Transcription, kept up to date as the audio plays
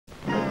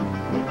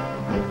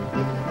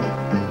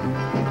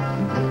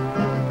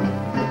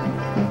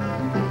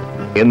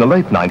In the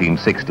late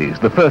 1960s,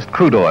 the first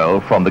crude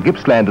oil from the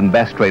Gippsland and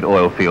Bass Strait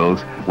oil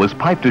fields was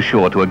piped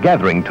ashore to a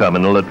gathering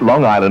terminal at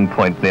Long Island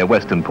Point near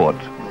Westernport.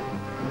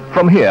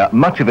 From here,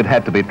 much of it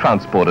had to be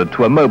transported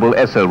to a mobile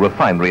Esso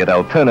refinery at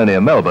Altona near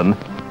Melbourne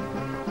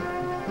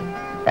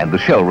and the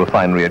Shell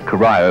refinery at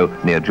Corio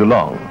near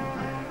Geelong,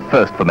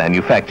 first for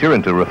manufacture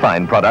into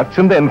refined products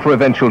and then for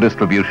eventual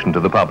distribution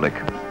to the public.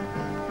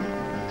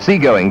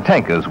 Seagoing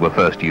tankers were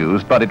first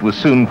used, but it was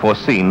soon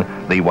foreseen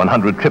the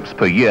 100 trips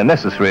per year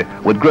necessary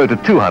would grow to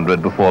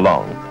 200 before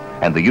long,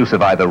 and the use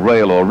of either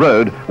rail or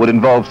road would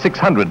involve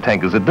 600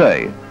 tankers a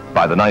day.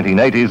 By the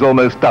 1980s,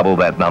 almost double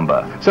that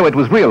number. So it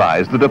was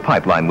realized that a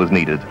pipeline was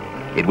needed.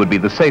 It would be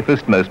the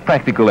safest, most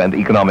practical and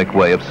economic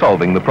way of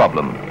solving the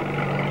problem.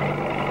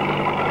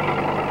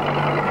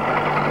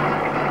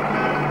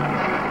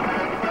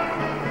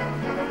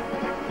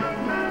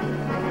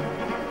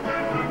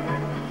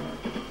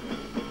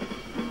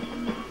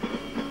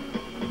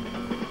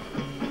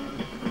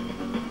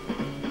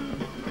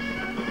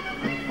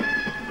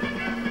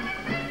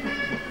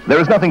 There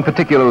is nothing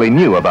particularly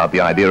new about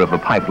the idea of a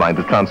pipeline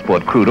to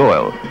transport crude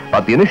oil,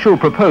 but the initial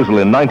proposal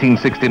in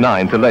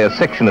 1969 to lay a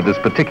section of this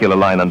particular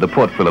line under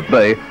Port Phillip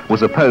Bay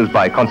was opposed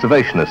by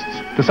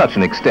conservationists to such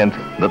an extent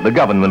that the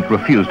government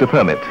refused a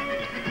permit.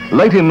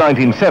 Late in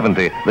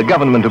 1970, the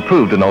government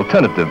approved an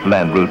alternative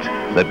land route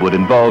that would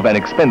involve an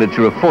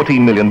expenditure of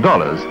 $14 million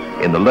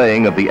in the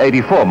laying of the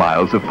 84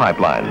 miles of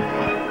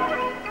pipeline.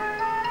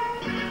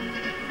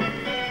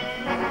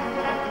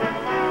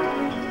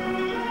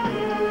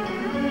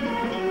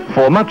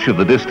 For much of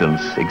the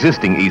distance,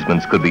 existing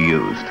easements could be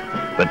used,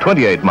 but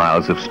 28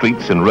 miles of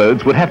streets and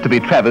roads would have to be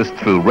traversed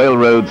through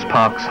railroads,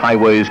 parks,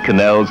 highways,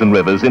 canals and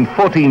rivers in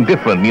 14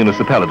 different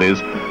municipalities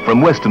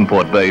from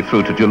Westernport Bay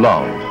through to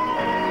Geelong.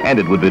 And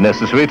it would be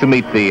necessary to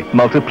meet the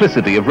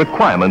multiplicity of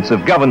requirements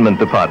of government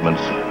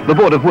departments, the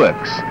Board of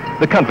Works,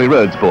 the Country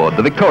Roads Board,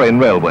 the Victorian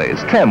Railways,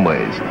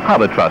 Tramways,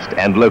 Harbour Trust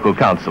and local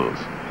councils.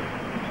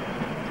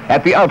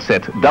 At the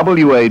outset,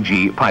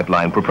 WAG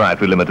Pipeline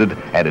Proprietary Limited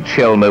and its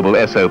Shell Mobile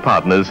Esso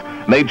partners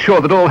made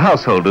sure that all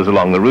householders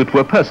along the route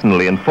were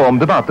personally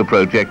informed about the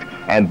project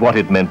and what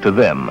it meant to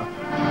them.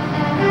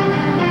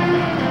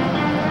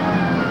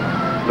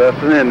 Good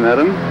afternoon,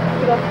 madam.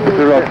 Good afternoon.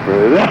 Mr.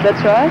 Roxburgh, is it?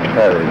 That's right.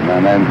 Hello, my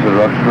name's Mr.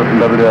 Roxburgh from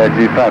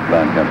WAG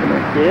Pipeline Company.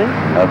 Yes.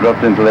 I've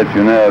dropped in to let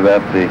you know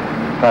about the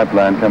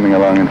pipeline coming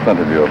along in front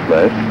of your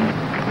place.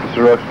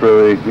 Mr.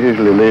 Roxburgh, we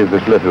usually leave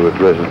this letter with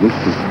residents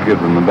to give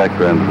them the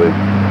background to the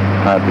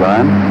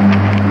pipeline.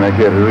 You may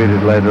care to read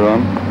it later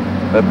on.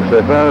 But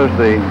so far as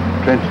the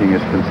trenching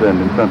is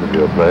concerned in front of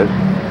your place,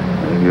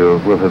 you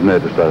will have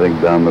noticed, I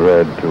think, down the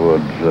road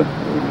towards the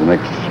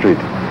next street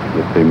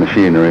that the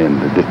machinery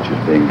and the ditches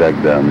being dug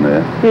down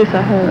there. Yes,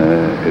 I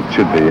heard. It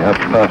should be up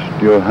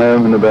past your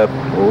home in about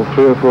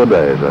 3 or 4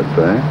 days, I'd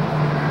say.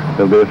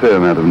 There'll be a fair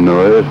amount of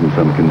noise and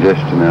some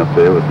congestion out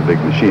there with the big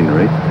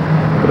machinery,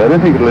 but I don't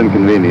think it'll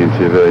inconvenience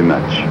you very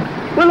much.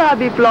 Will I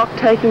be blocked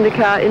taking the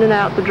car in and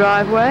out the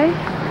driveway?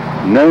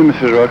 No,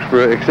 Mrs.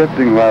 Roxburgh,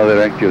 excepting while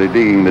they're actually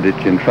digging the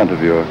ditch in front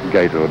of your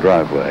gate or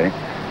driveway.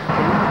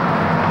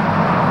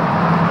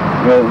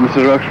 Well,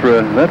 Mrs.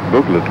 Roxburgh, that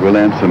booklet will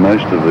answer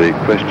most of the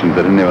questions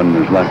that anyone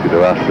is likely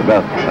to ask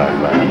about the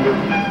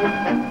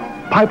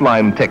pipeline.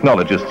 Pipeline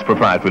Technologists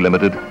Proprietary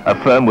Limited, a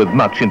firm with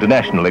much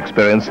international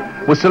experience,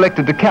 was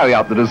selected to carry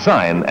out the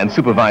design and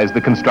supervise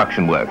the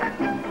construction work.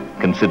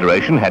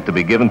 Consideration had to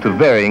be given to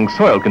varying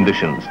soil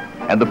conditions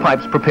and the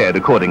pipes prepared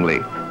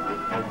accordingly.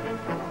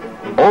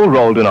 All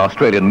rolled in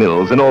Australian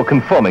mills and all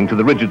conforming to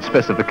the rigid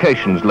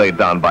specifications laid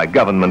down by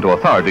government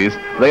authorities,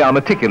 they are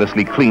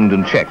meticulously cleaned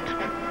and checked.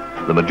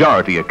 The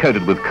majority are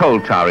coated with coal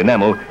tar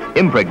enamel,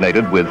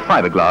 impregnated with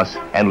fiberglass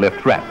and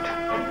left wrapped.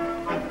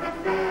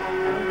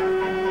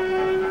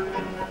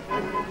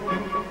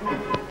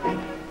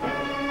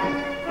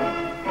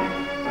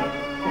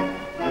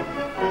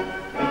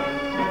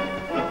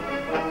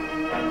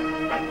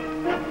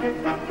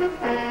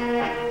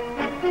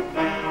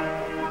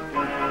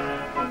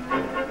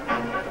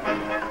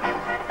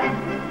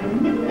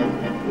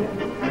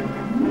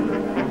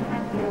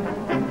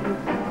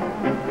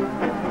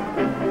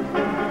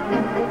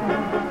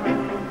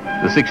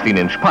 The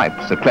 16-inch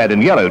pipes are clad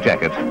in yellow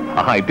jacket,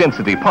 a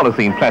high-density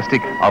polythene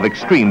plastic of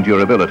extreme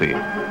durability.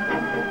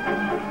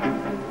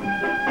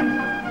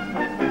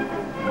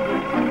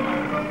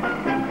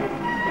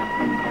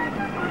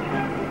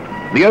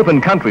 The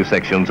open country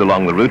sections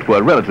along the route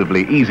were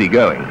relatively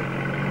easy-going.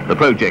 The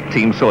project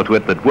team saw to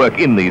it that work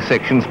in these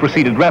sections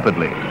proceeded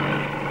rapidly.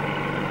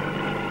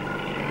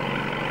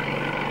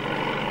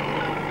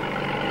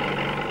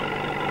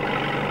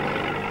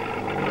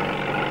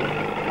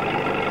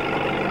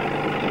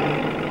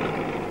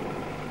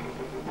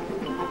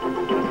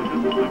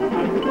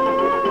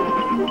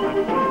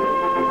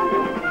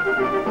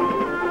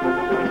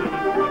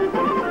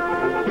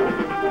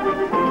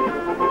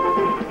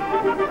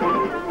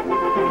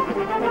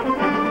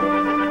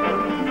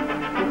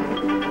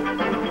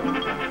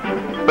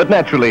 But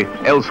naturally,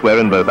 elsewhere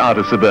in both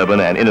outer suburban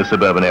and inner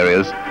suburban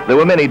areas, there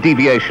were many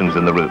deviations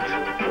in the route.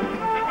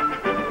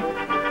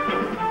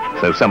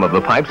 so some of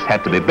the pipes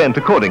had to be bent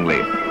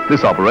accordingly.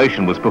 This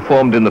operation was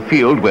performed in the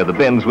field where the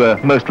bends were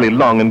mostly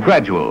long and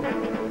gradual.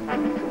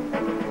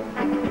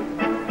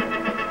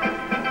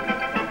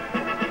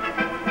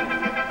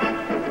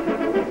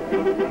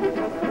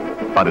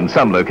 But in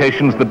some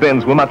locations, the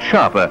bends were much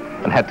sharper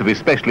and had to be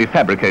specially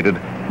fabricated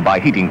by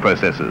heating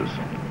processes.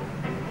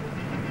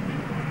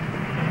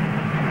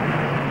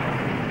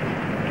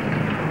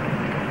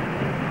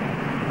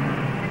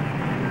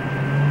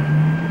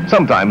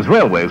 Sometimes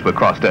railways were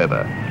crossed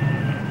over.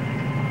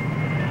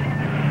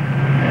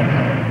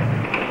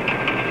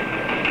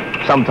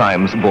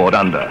 Sometimes bored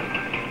under,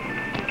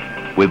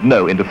 with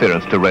no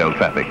interference to rail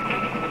traffic.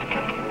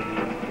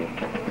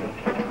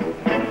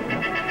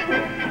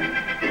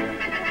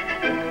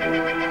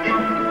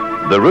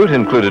 The route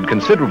included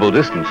considerable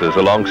distances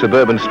along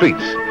suburban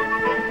streets.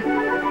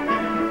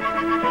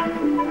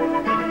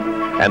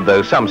 And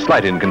though some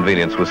slight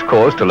inconvenience was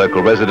caused to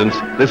local residents,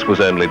 this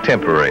was only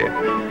temporary.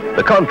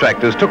 The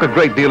contractors took a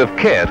great deal of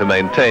care to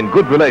maintain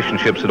good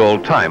relationships at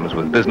all times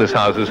with business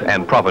houses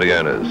and property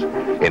owners,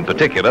 in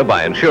particular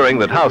by ensuring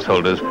that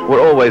householders were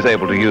always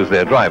able to use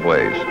their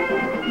driveways.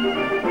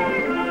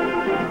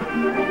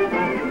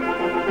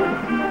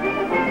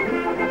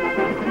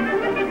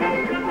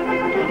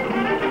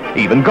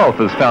 Even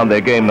golfers found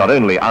their game not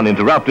only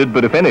uninterrupted,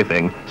 but if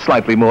anything,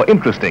 slightly more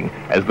interesting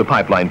as the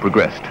pipeline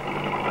progressed.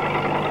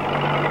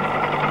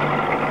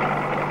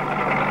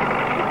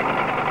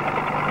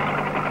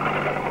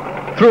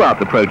 Throughout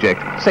the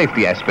project,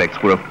 safety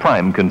aspects were of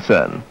prime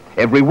concern.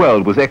 Every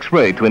weld was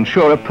X-rayed to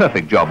ensure a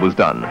perfect job was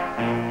done.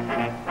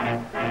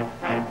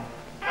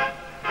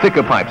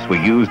 Thicker pipes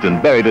were used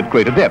and buried at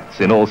greater depths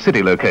in all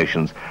city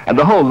locations, and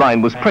the whole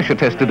line was pressure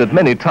tested at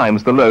many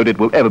times the load it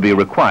will ever be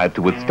required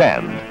to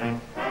withstand.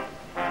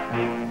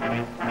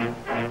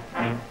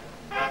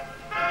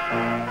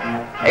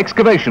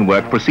 Excavation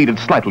work proceeded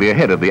slightly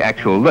ahead of the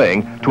actual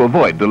laying to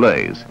avoid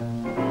delays.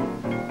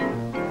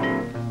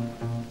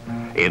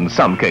 In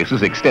some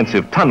cases,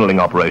 extensive tunneling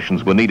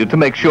operations were needed to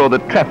make sure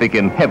that traffic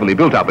in heavily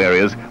built-up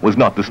areas was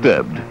not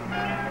disturbed.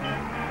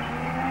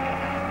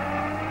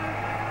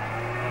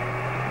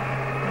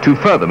 To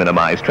further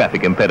minimize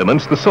traffic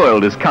impediments, the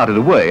soil is carted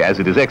away as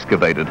it is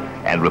excavated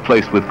and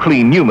replaced with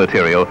clean new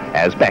material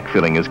as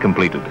backfilling is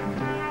completed.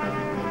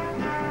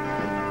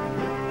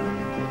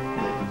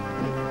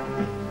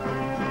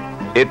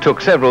 It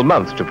took several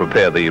months to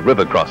prepare the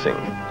river crossing.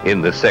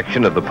 In this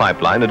section of the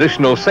pipeline,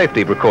 additional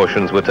safety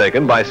precautions were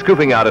taken by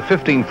scooping out a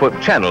 15-foot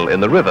channel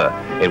in the river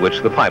in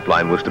which the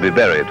pipeline was to be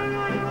buried.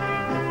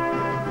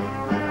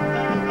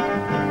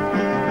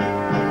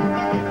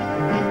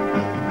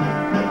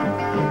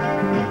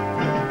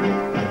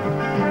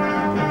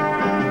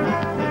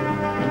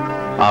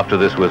 After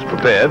this was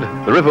prepared,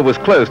 the river was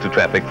closed to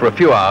traffic for a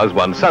few hours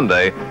one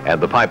Sunday, and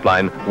the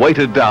pipeline,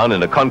 weighted down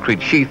in a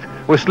concrete sheath,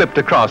 was slipped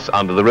across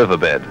under the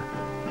riverbed.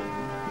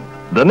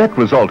 The net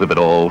result of it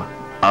all,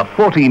 a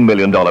 $14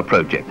 million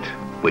project,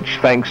 which,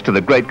 thanks to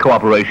the great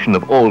cooperation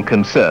of all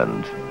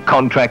concerned,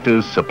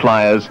 contractors,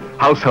 suppliers,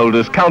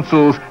 householders,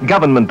 councils,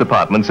 government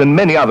departments, and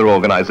many other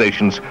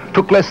organizations,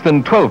 took less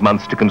than 12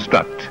 months to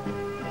construct.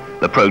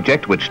 The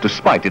project, which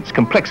despite its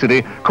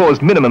complexity,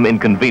 caused minimum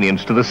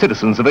inconvenience to the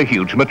citizens of a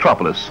huge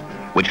metropolis,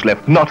 which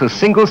left not a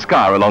single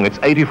scar along its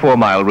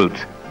 84-mile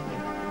route,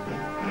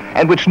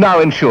 and which now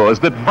ensures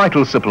that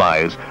vital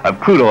supplies of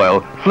crude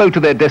oil flow to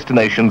their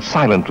destination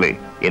silently,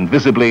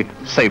 invisibly,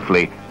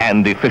 safely,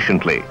 and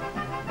efficiently.